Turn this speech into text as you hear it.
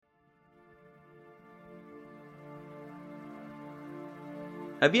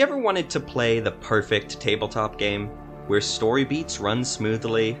Have you ever wanted to play the perfect tabletop game, where story beats run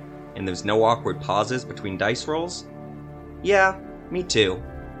smoothly, and there's no awkward pauses between dice rolls? Yeah, me too.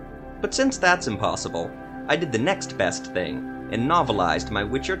 But since that's impossible, I did the next best thing, and novelized my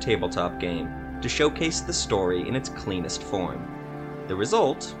Witcher tabletop game to showcase the story in its cleanest form. The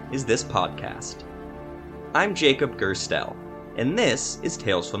result is this podcast. I'm Jacob Gerstel, and this is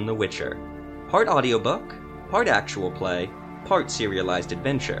Tales from the Witcher, part audiobook, part actual play, part serialized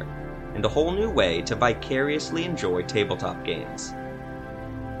adventure, and a whole new way to vicariously enjoy tabletop games.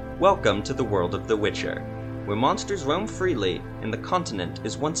 Welcome to the world of The Witcher, where monsters roam freely and the continent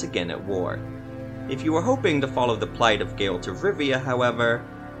is once again at war. If you were hoping to follow the plight of Geralt of Rivia, however,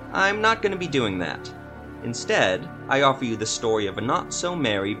 I'm not going to be doing that. Instead, I offer you the story of a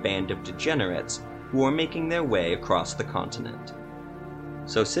not-so-merry band of degenerates who are making their way across the continent.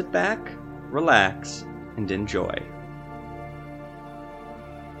 So sit back, relax, and enjoy.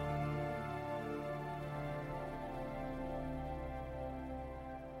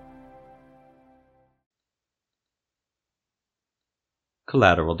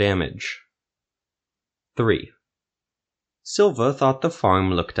 Collateral Damage. 3. Silva thought the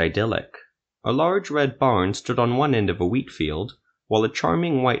farm looked idyllic. A large red barn stood on one end of a wheat field, while a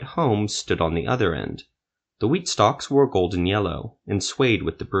charming white home stood on the other end. The wheat stalks were golden yellow, and swayed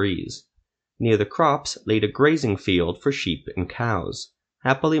with the breeze. Near the crops laid a grazing field for sheep and cows,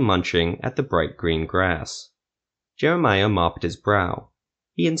 happily munching at the bright green grass. Jeremiah mopped his brow.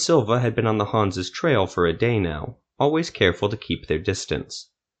 He and Silva had been on the Hans's trail for a day now, always careful to keep their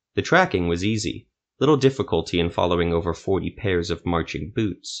distance. The tracking was easy, little difficulty in following over 40 pairs of marching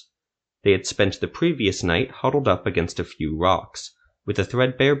boots. They had spent the previous night huddled up against a few rocks, with a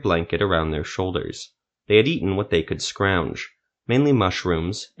threadbare blanket around their shoulders. They had eaten what they could scrounge, mainly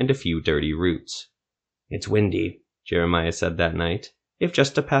mushrooms and a few dirty roots. "It's windy," Jeremiah said that night, if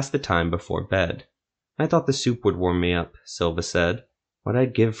just to pass the time before bed. "I thought the soup would warm me up," Silva said. "What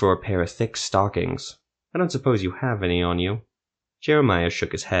I'd give for a pair of thick stockings. I don't suppose you have any on you?" Jeremiah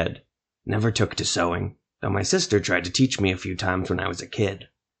shook his head. "Never took to sewing, though my sister tried to teach me a few times when I was a kid.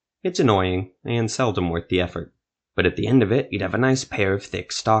 It's annoying, and seldom worth the effort. But at the end of it, you'd have a nice pair of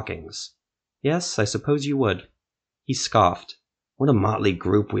thick stockings." "Yes, I suppose you would." He scoffed. "What a motley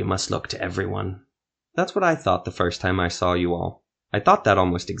group we must look to everyone." "That's what I thought the first time I saw you all. I thought that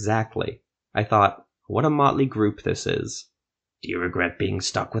almost exactly. I thought, what a motley group this is." "Do you regret being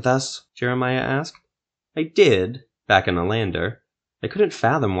stuck with us?" Jeremiah asked. "I did, back in Alander. I couldn't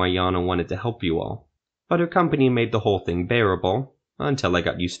fathom why Yana wanted to help you all. But her company made the whole thing bearable, until I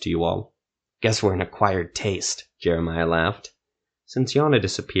got used to you all." "Guess we're an acquired taste," Jeremiah laughed. "Since Yana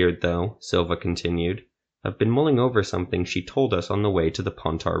disappeared, though," Silva continued, "I've been mulling over something she told us on the way to the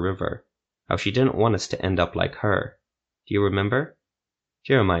Pontar River. How she didn't want us to end up like her. Do you remember?"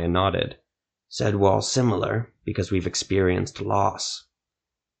 Jeremiah nodded. "Said we're all similar, because we've experienced loss."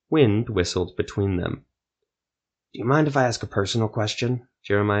 Wind whistled between them. "Do you mind if I ask a personal question?"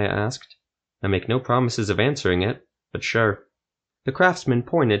 Jeremiah asked. "I make no promises of answering it, but sure." The craftsman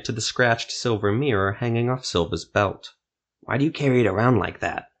pointed to the scratched silver mirror hanging off Silva's belt. "Why do you carry it around like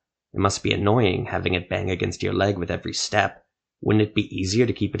that? It must be annoying having it bang against your leg with every step. Wouldn't it be easier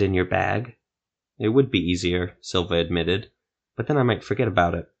to keep it in your bag?" "It would be easier," Silva admitted, "but then I might forget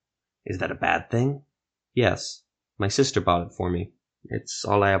about it." "Is that a bad thing?" "Yes. My sister bought it for me. It's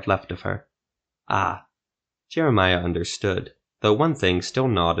all I have left of her." "Ah." Jeremiah understood, though one thing still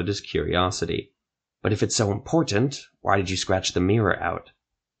gnawed at his curiosity. "But if it's so important, why did you scratch the mirror out?"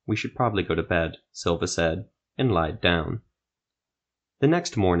 "We should probably go to bed," Silva said, and lied down. The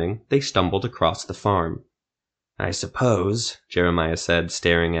next morning, they stumbled across the farm. "I suppose," Jeremiah said,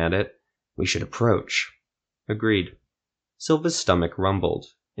 staring at it, "we should approach." "Agreed." Silva's stomach rumbled,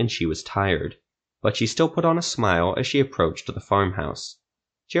 and she was tired, but she still put on a smile as she approached the farmhouse.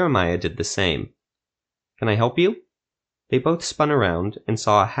 Jeremiah did the same. "Can I help you?" They both spun around and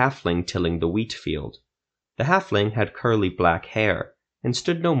saw a halfling tilling the wheat field. The halfling had curly black hair and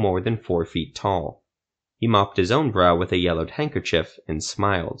stood no more than 4 feet tall. He mopped his own brow with a yellowed handkerchief and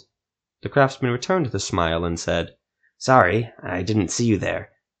smiled. The craftsman returned the smile and said, "Sorry, I didn't see you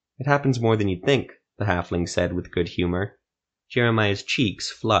there." "It happens more than you'd think," the halfling said with good humor. Jeremiah's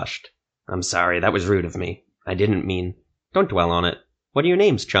cheeks flushed. "I'm sorry, that was rude of me. I didn't mean—" "Don't dwell on it. What are your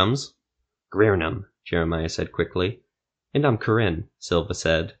names, chums?" "Griernum," Jeremiah said quickly. "And I'm Corinne," Silva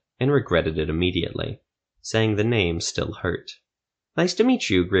said, and regretted it immediately. Saying the name still hurt. "Nice to meet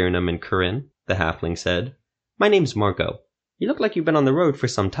you, Griernum and Corinne," the halfling said. "My name's Margot. You look like you've been on the road for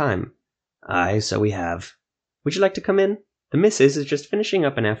some time." "Aye, so we have." "Would you like to come in? The missus is just finishing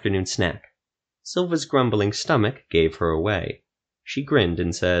up an afternoon snack." Silva's grumbling stomach gave her away. She grinned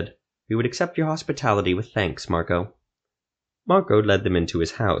and said, "We would accept your hospitality with thanks, Marco." Marco led them into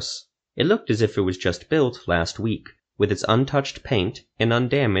his house. It looked as if it was just built last week, with its untouched paint and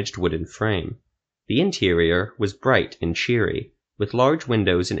undamaged wooden frame. The interior was bright and cheery, with large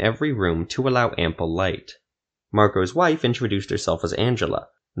windows in every room to allow ample light. Marco's wife introduced herself as Angela,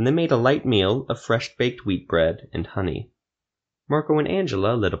 and they made a light meal of fresh-baked wheat bread and honey. Marco and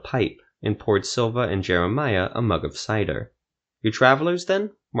Angela lit a pipe and poured Silva and Jeremiah a mug of cider. "You travelers,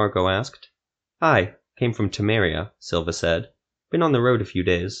 then?" Marco asked. "Aye, came from Temeria," Silva said. "Been on the road a few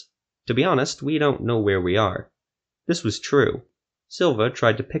days. To be honest, we don't know where we are." This was true. Silva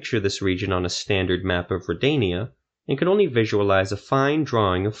tried to picture this region on a standard map of Redania, and could only visualize a fine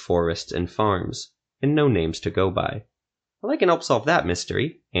drawing of forests and farms, and no names to go by. "Well, I can help solve that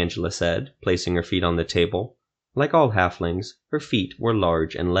mystery," Angela said, placing her feet on the table. Like all halflings, her feet were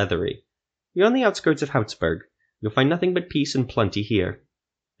large and leathery. "You're on the outskirts of Hautsburg. You'll find nothing but peace and plenty here."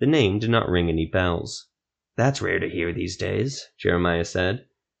 The name did not ring any bells. "That's rare to hear these days," Jeremiah said.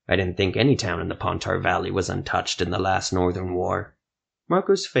 "I didn't think any town in the Pontar Valley was untouched in the last Northern War."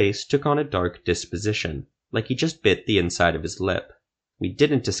 Marco's face took on a dark disposition, like he just bit the inside of his lip. "We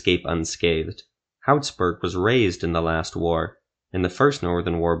didn't escape unscathed. Hautsburg was razed in the last war, and the first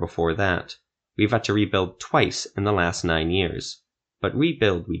Northern War before that. We've had to rebuild twice in the last 9 years. But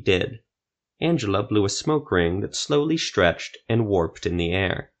rebuild we did." Angela blew a smoke ring that slowly stretched and warped in the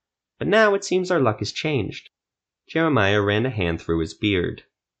air. "But now it seems our luck has changed." Jeremiah ran a hand through his beard.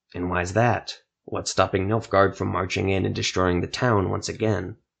 "And why's that? What's stopping Nilfgaard from marching in and destroying the town once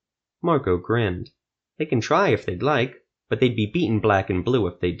again?" Marco grinned. "They can try if they'd like, but they'd be beaten black and blue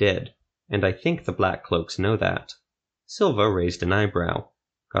if they did, and I think the Black Cloaks know that." Silva raised an eyebrow.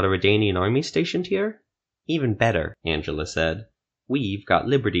 "Got a Redanian army stationed here?" "Even better," Angela said. "We've got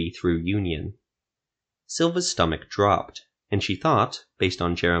liberty through union." Silva's stomach dropped, and she thought, based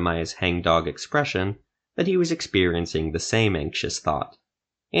on Jeremiah's hangdog expression, that he was experiencing the same anxious thought.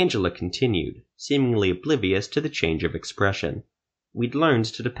 Angela continued, seemingly oblivious to the change of expression. "We'd learned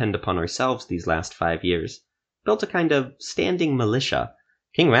to depend upon ourselves these last 5 years. Built a kind of standing militia.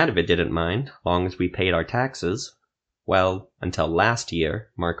 King Radovid didn't mind, long as we paid our taxes." "Well, until last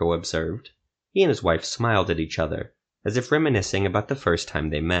year," Marco observed. He and his wife smiled at each other, as if reminiscing about the first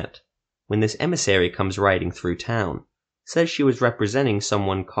time they met. "When this emissary comes riding through town. Says she was representing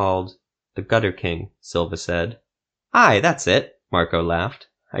someone called the Gutter King," Silva said. "Aye, that's it," Marco laughed.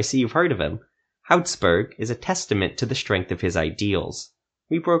 "I see you've heard of him. Hautsburg is a testament to the strength of his ideals.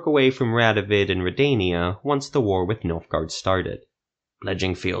 We broke away from Radovid and Redania once the war with Nilfgaard started."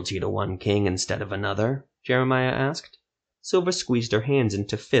 "Pledging fealty to one king instead of another?" Jeremiah asked. Silva squeezed her hands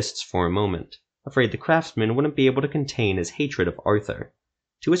into fists for a moment, afraid the craftsman wouldn't be able to contain his hatred of Arthur.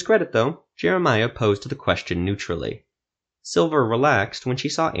 To his credit, though, Jeremiah posed the question neutrally. Silva relaxed when she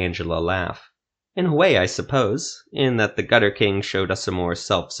saw Angela laugh. "In a way, I suppose, in that the Gutter King showed us a more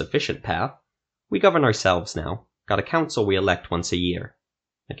self-sufficient path. We govern ourselves now. Got a council we elect once a year."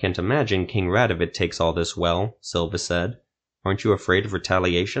 "I can't imagine King Radovid takes all this well," Silva said. "Aren't you afraid of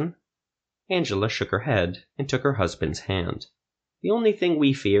retaliation?" Angela shook her head and took her husband's hand. "The only thing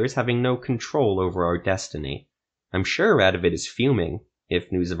we fear is having no control over our destiny. I'm sure Radovid is fuming,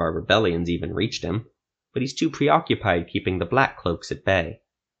 if news of our rebellion's even reached him, but he's too preoccupied keeping the Black Cloaks at bay.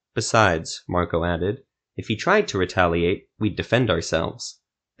 Besides," Marco added, "if he tried to retaliate, we'd defend ourselves.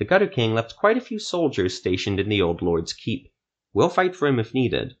 The Gutter King left quite a few soldiers stationed in the Old Lord's keep. We'll fight for him if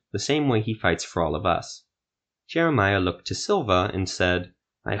needed, the same way he fights for all of us." Jeremiah looked to Silva and said,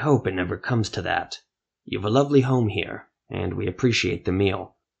 "I hope it never comes to that. You've a lovely home here, and we appreciate the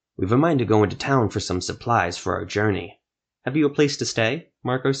meal. We've a mind to go into town for some supplies for our journey." "Have you a place to stay?"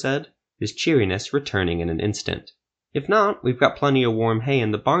 Marco said, his cheeriness returning in an instant. "If not, we've got plenty of warm hay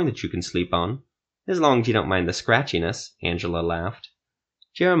in the barn that you can sleep on. As long as you don't mind the scratchiness," Angela laughed.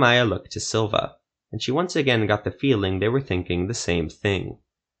 Jeremiah looked to Silva, and she once again got the feeling they were thinking the same thing.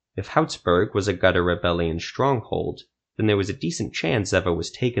 If Hautsburg was a Gutter rebellion stronghold, then there was a decent chance Zeva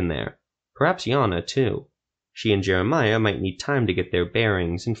was taken there. Perhaps Yana, too. She and Jeremiah might need time to get their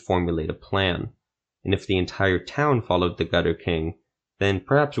bearings and formulate a plan. And if the entire town followed the Gutter King, then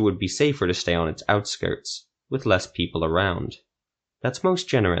perhaps it would be safer to stay on its outskirts, with less people around. "That's most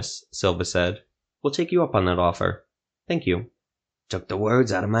generous," Silva said. "We'll take you up on that offer." "Thank you." "Took the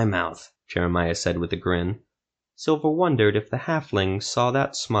words out of my mouth," Jeremiah said with a grin. Silva wondered if the halfling saw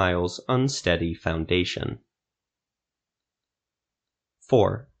that smile's unsteady foundation.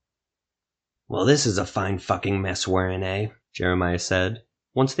 4. "Well, this is a fine fucking mess we're in, eh?" Jeremiah said,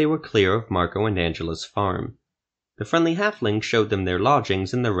 once they were clear of Marco and Angela's farm. The friendly halfling showed them their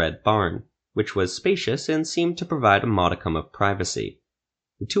lodgings in the Red Barn, which was spacious and seemed to provide a modicum of privacy.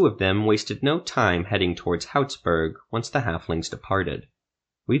 The two of them wasted no time heading towards Houtsburg once the halflings departed.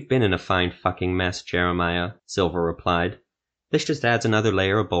 "We've been in a fine fucking mess, Jeremiah," Silver replied. "This just adds another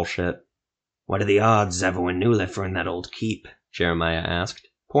layer of bullshit." "What are the odds Evo and Nulef are in that old keep?" Jeremiah asked,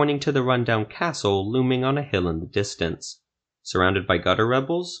 pointing to the rundown castle looming on a hill in the distance. "Surrounded by gutter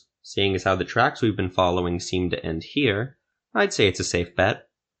rebels? Seeing as how the tracks we've been following seem to end here, I'd say it's a safe bet."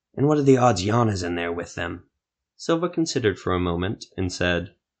 "And what are the odds Yana's in there with them?" Silva considered for a moment and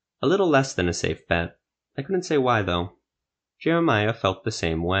said, "A little less than a safe bet. I couldn't say why, though." Jeremiah felt the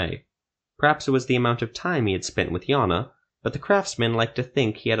same way. Perhaps it was the amount of time he had spent with Yana, but the craftsman liked to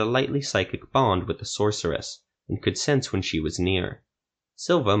think he had a lightly psychic bond with the sorceress, and could sense when she was near.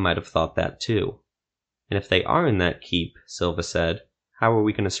 Silva might have thought that too. "And if they are in that keep," Silva said, "how are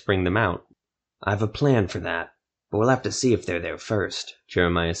we going to spring them out?" "I've a plan for that, but we'll have to see if they're there first,"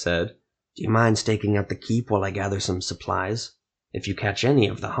 Jeremiah said. "Do you mind staking out the keep while I gather some supplies? If you catch any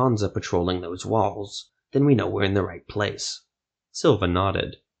of the Hansa patrolling those walls, then we know we're in the right place." Silva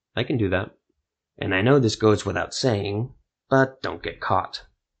nodded. "I can do that." "And I know this goes without saying, but don't get caught."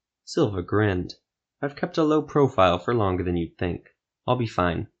 Silva grinned. "I've kept a low profile for longer than you'd think. I'll be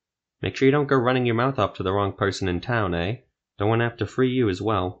fine. Make sure you don't go running your mouth off to the wrong person in town, eh? Don't want to have to free you as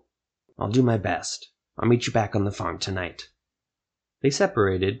well." "I'll do my best. I'll meet you back on the farm tonight." They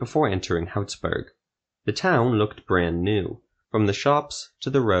separated before entering Houtsburg. The town looked brand new, from the shops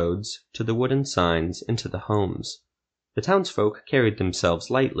to the roads to the wooden signs and to the homes. The townsfolk carried themselves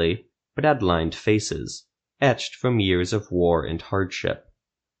lightly, but had lined faces, etched from years of war and hardship.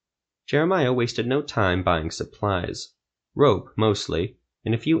 Jeremiah wasted no time buying supplies. Rope, mostly,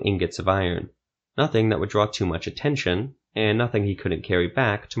 and a few ingots of iron. Nothing that would draw too much attention, and nothing he couldn't carry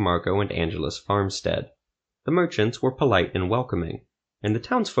back to Margot and Angela's farmstead. The merchants were polite and welcoming, and the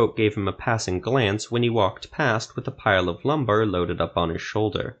townsfolk gave him a passing glance when he walked past with a pile of lumber loaded up on his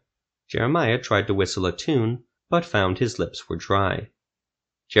shoulder. Jeremiah tried to whistle a tune, but found his lips were dry.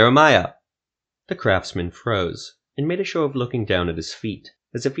 "Jeremiah!" The craftsman froze, and made a show of looking down at his feet,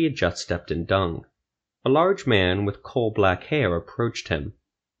 as if he had just stepped in dung. A large man with coal-black hair approached him.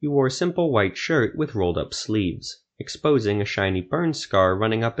 He wore a simple white shirt with rolled-up sleeves, exposing a shiny burn scar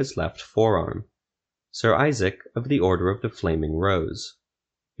running up his left forearm. Sir Isaac of the Order of the Flaming Rose.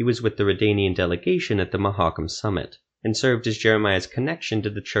 He was with the Redanian delegation at the Mahakam Summit, and served as Jeremiah's connection to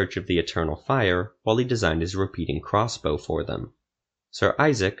the Church of the Eternal Fire while he designed his repeating crossbow for them. Sir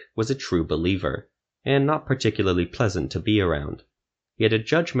Isaac was a true believer, and not particularly pleasant to be around. He had a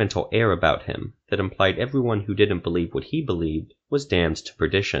judgmental air about him that implied everyone who didn't believe what he believed was damned to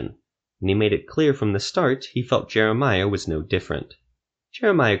perdition, and he made it clear from the start he felt Jeremiah was no different.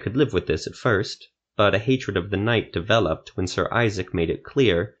 Jeremiah could live with this at first, but a hatred of the knight developed when Sir Isaac made it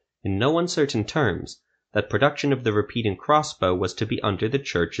clear, in no uncertain terms, that production of the repeating crossbow was to be under the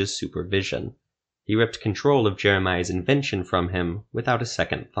church's supervision. He ripped control of Jeremiah's invention from him without a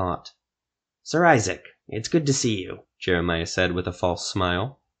second thought. "Sir Isaac, it's good to see you," Jeremiah said with a false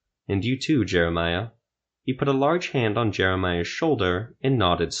smile. "And you too, Jeremiah." He put a large hand on Jeremiah's shoulder and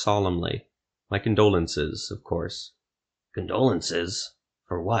nodded solemnly. "My condolences, of course." "Condolences?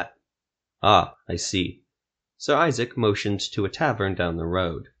 For what?" "Ah, I see." Sir Isaac motioned to a tavern down the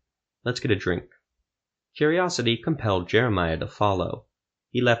road. "Let's get a drink." Curiosity compelled Jeremiah to follow.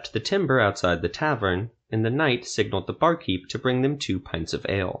 He left the timber outside the tavern, and the knight signaled the barkeep to bring them 2 pints of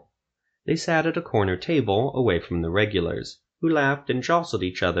ale. They sat at a corner table away from the regulars, who laughed and jostled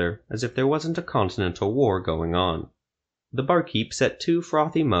each other as if there wasn't a continental war going on. The barkeep set 2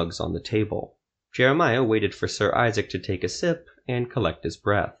 frothy mugs on the table. Jeremiah waited for Sir Isaac to take a sip and collect his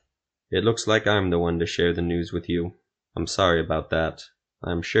breath. "It looks like I'm the one to share the news with you. I'm sorry about that.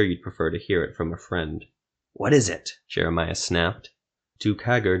 I'm sure you'd prefer to hear it from a friend." "What is it?" Jeremiah snapped. "Duke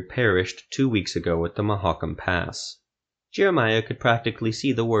Haggard perished 2 weeks ago at the Mahakam Pass." Jeremiah could practically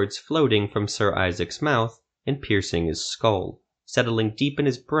see the words floating from Sir Isaac's mouth and piercing his skull, settling deep in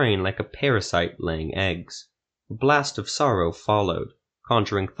his brain like a parasite laying eggs. A blast of sorrow followed,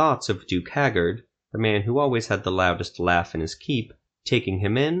 conjuring thoughts of Duke Haggard, the man who always had the loudest laugh in his keep, taking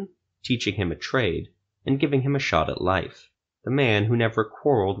him in, teaching him a trade, and giving him a shot at life. The man who never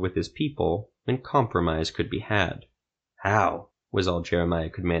quarreled with his people when compromise could be had. "How?" was all Jeremiah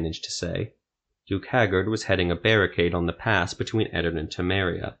could manage to say. Duke Haggard was heading a barricade on the pass between Eddard and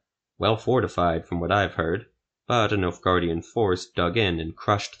Temeria, well fortified from what I've heard, but a Nilfgaardian force dug in and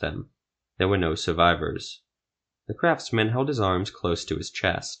crushed them. There were no survivors. The craftsman held his arms close to his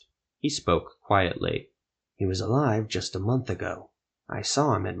chest. He spoke quietly. "He was alive just a month ago. I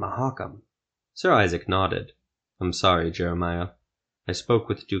saw him at Mahakam." Sir Isaac nodded. "I'm sorry, Jeremiah." I spoke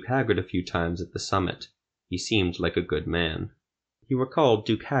with Duke Haggard a few times at the summit. He seemed like a good man. He recalled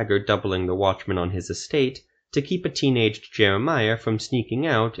Duke Haggard doubling the watchman on his estate to keep a teenaged Jeremiah from sneaking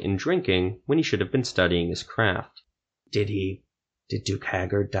out and drinking when he should have been studying his craft. Did Duke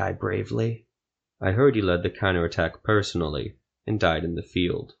Haggard die bravely? I heard he led the counterattack personally and died in the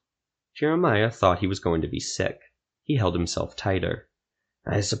field. Jeremiah thought he was going to be sick. He held himself tighter.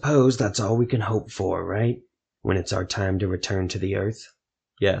 I suppose that's all we can hope for, right? When it's our time to return to the earth?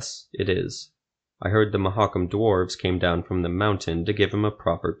 Yes, it is. I heard the Mahakam dwarves came down from the mountain to give him a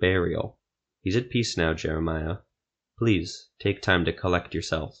proper burial. He's at peace now, Jeremiah. Please, take time to collect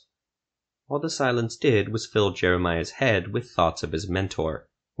yourself. All the silence did was fill Jeremiah's head with thoughts of his mentor,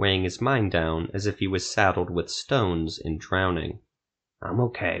 weighing his mind down as if he was saddled with stones and drowning. I'm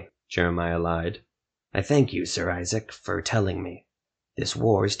okay, Jeremiah lied. I thank you, Sir Isaac, for telling me. This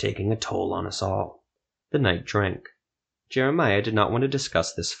war is taking a toll on us all. The knight drank. Jeremiah did not want to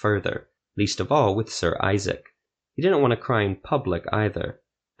discuss this further, least of all with Sir Isaac. He didn't want to cry in public either.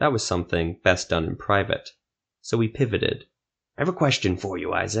 That was something best done in private. So he pivoted. I have a question for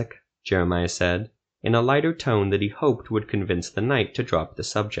you, Isaac, Jeremiah said, in a lighter tone that he hoped would convince the knight to drop the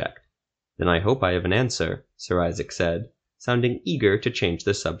subject. Then I hope I have an answer, Sir Isaac said, sounding eager to change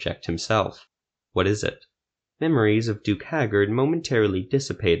the subject himself. What is it? Memories of Duke Haggard momentarily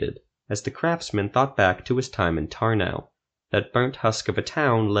dissipated as the craftsman thought back to his time in Tarnow, that burnt husk of a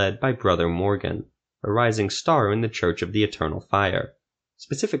town led by Brother Morgan, a rising star in the Church of the Eternal Fire.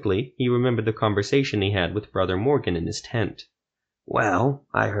 Specifically, he remembered the conversation he had with Brother Morgan in his tent. Well,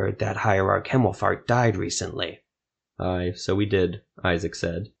 I heard that Hierarch Hemmelfart died recently. Aye, so he did, Isaac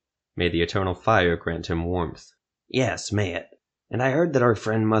said. May the Eternal Fire grant him warmth. Yes, may it. And I heard that our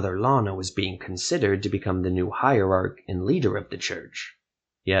friend Mother Lana was being considered to become the new Hierarch and leader of the church.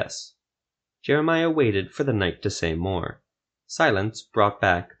 Yes. Jeremiah waited for the knight to say more. Silence brought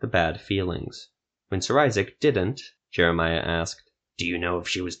back the bad feelings. When Sir Isaac didn't, Jeremiah asked, Do you know if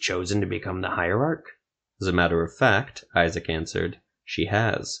she was chosen to become the Hierarch? As a matter of fact, Isaac answered, she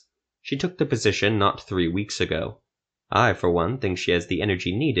has. She took the position not 3 weeks ago. I, for one, think she has the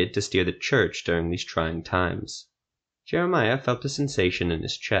energy needed to steer the church during these trying times. Jeremiah felt a sensation in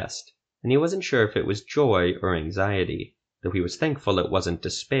his chest, and he wasn't sure if it was joy or anxiety, though he was thankful it wasn't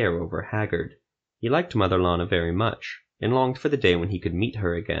despair over Haggard. He liked Mother Lana very much, and longed for the day when he could meet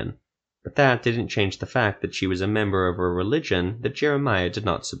her again, but that didn't change the fact that she was a member of a religion that Jeremiah did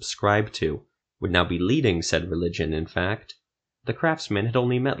not subscribe to, would now be leading said religion, in fact. The craftsman had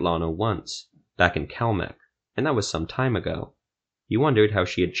only met Lana once, back in Calmec, and that was some time ago. He wondered how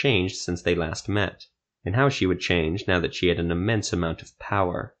she had changed since they last met, and how she would change now that she had an immense amount of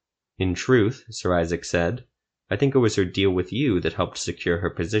power. In truth, Sir Isaac said, I think it was her deal with you that helped secure her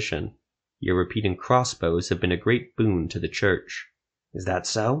position. Your repeating crossbows have been a great boon to the church. Is that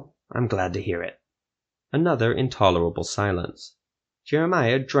so? I'm glad to hear it. Another intolerable silence.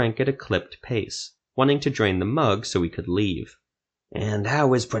 Jeremiah drank at a clipped pace, wanting to drain the mug so he could leave. And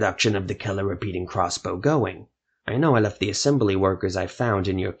how is production of the killer repeating crossbow going? I know I left the assembly workers I found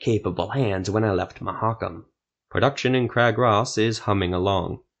in your capable hands when I left Mahakam. Production in Crag Ross is humming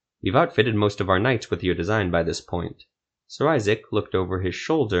along. We've outfitted most of our knights with your design by this point. Sir Isaac looked over his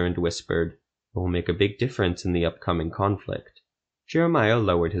shoulder and whispered, It will make a big difference in the upcoming conflict. Jeremiah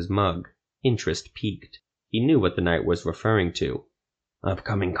lowered his mug. Interest piqued. He knew what the knight was referring to.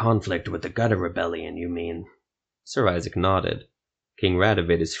 Upcoming conflict with the Gutter Rebellion, you mean? Sir Isaac nodded. King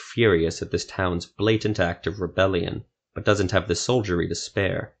Radovid is furious at this town's blatant act of rebellion, but doesn't have the soldiery to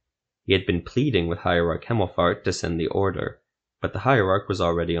spare. He had been pleading with Hierarch Hemmelfart to send the order, but the Hierarch was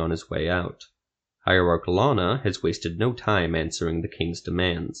already on his way out. Hierarch Lana has wasted no time answering the king's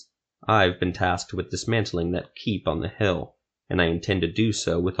demands. I've been tasked with dismantling that keep on the hill, and I intend to do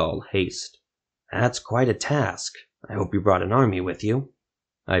so with all haste. That's quite a task. I hope you brought an army with you.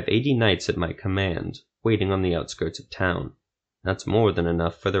 I've 80 knights at my command, waiting on the outskirts of town. That's more than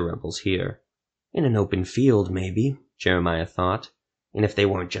enough for the rebels here. In an open field, maybe, Jeremiah thought. And if they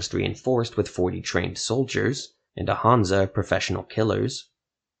weren't just reinforced with 40 trained soldiers, and a Hansa of professional killers.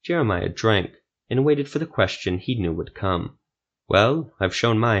 Jeremiah drank, and waited for the question he knew would come. Well, I've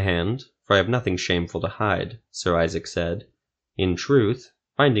shown my hand, for I have nothing shameful to hide, Sir Isaac said. In truth,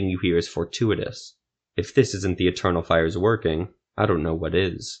 finding you here is fortuitous. If this isn't the Eternal Fire's working, I don't know what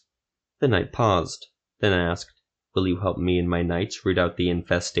is. The knight paused, then asked, Will you help me and my knights root out the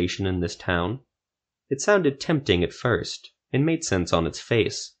infestation in this town? It sounded tempting at first, and made sense on its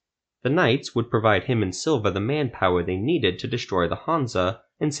face. The knights would provide him and Silva the manpower they needed to destroy the Hansa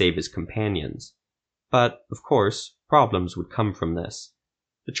and save his companions. But, of course, problems would come from this.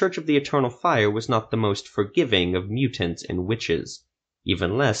 The Church of the Eternal Fire was not the most forgiving of mutants and witches,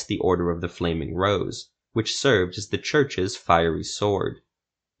 even less the Order of the Flaming Rose, which served as the church's fiery sword.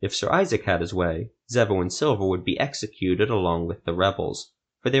 If Sir Isaac had his way, Zevo and Silver would be executed along with the rebels,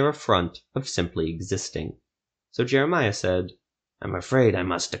 for their affront of simply existing. So Jeremiah said, "I'm afraid I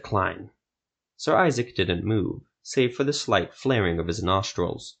must decline." Sir Isaac didn't move, save for the slight flaring of his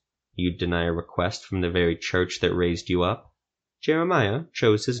nostrils. "You'd deny a request from the very church that raised you up?" Jeremiah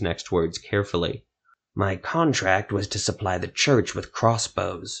chose his next words carefully. "My contract was to supply the church with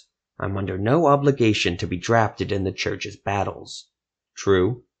crossbows. I'm under no obligation to be drafted in the church's battles."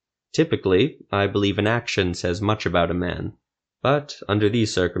 "True. Typically, I believe an action says much about a man. But under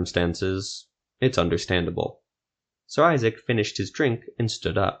these circumstances, it's understandable." Sir Isaac finished his drink and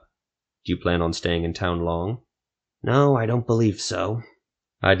stood up. "Do you plan on staying in town long?" "No, I don't believe so."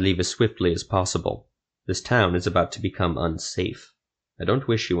 "I'd leave as swiftly as possible. This town is about to become unsafe. I don't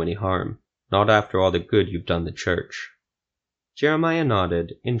wish you any harm, not after all the good you've done the church." Jeremiah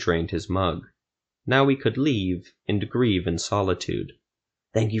nodded and drained his mug. Now we could leave and grieve in solitude.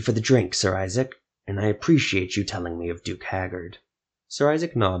 "Thank you for the drink, Sir Isaac, and I appreciate you telling me of Duke Haggard." Sir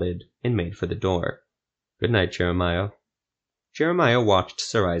Isaac nodded and made for the door. "Good night, Jeremiah." Jeremiah watched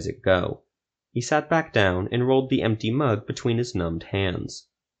Sir Isaac go. He sat back down and rolled the empty mug between his numbed hands.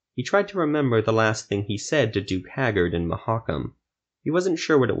 He tried to remember the last thing he said to Duke Haggard in Mahakam. He wasn't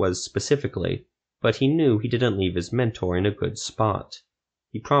sure what it was specifically, but he knew he didn't leave his mentor in a good spot.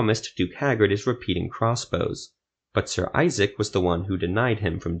 He promised Duke Haggard his repeating crossbows, but Sir Isaac was the one who denied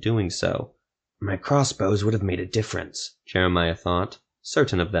him from doing so. My crossbows would have made a difference, Jeremiah thought,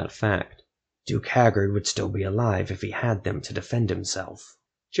 certain of that fact. Duke Haggard would still be alive if he had them to defend himself.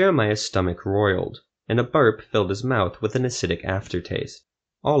 Jeremiah's stomach roiled, and a burp filled his mouth with an acidic aftertaste.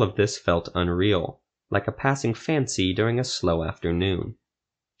 All of this felt unreal, like a passing fancy during a slow afternoon.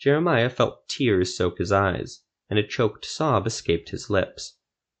 Jeremiah felt tears soak his eyes, and a choked sob escaped his lips.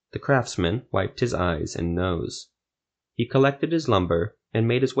 The craftsman wiped his eyes and nose. He collected his lumber and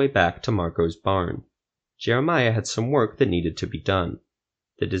made his way back to Marco's barn. Jeremiah had some work that needed to be done.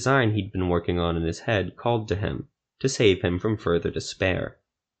 The design he'd been working on in his head called to him, to save him from further despair.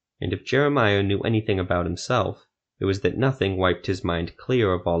 And if Jeremiah knew anything about himself, it was that nothing wiped his mind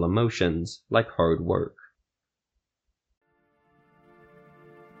clear of all emotions like hard work.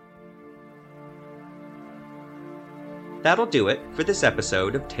 That'll do it for this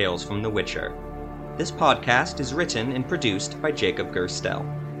episode of Tales from the Witcher. This podcast is written and produced by Jacob Gerstel.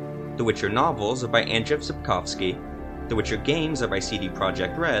 The Witcher novels are by Andrzej Sapkowski, The Witcher games are by CD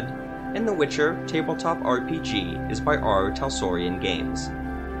Projekt Red, and The Witcher Tabletop RPG is by R. Talsorian Games.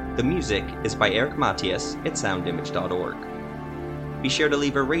 The music is by Eric Matias at soundimage.org. Be sure to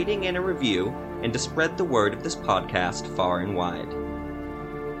leave a rating and a review, and to spread the word of this podcast far and wide.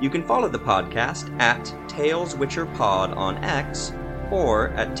 You can follow the podcast at TalesWitcherPod on X, or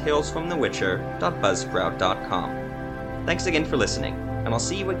at talesfromthewitcher.buzzsprout.com. Thanks again for listening, and I'll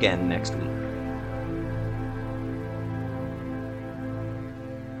see you again next week.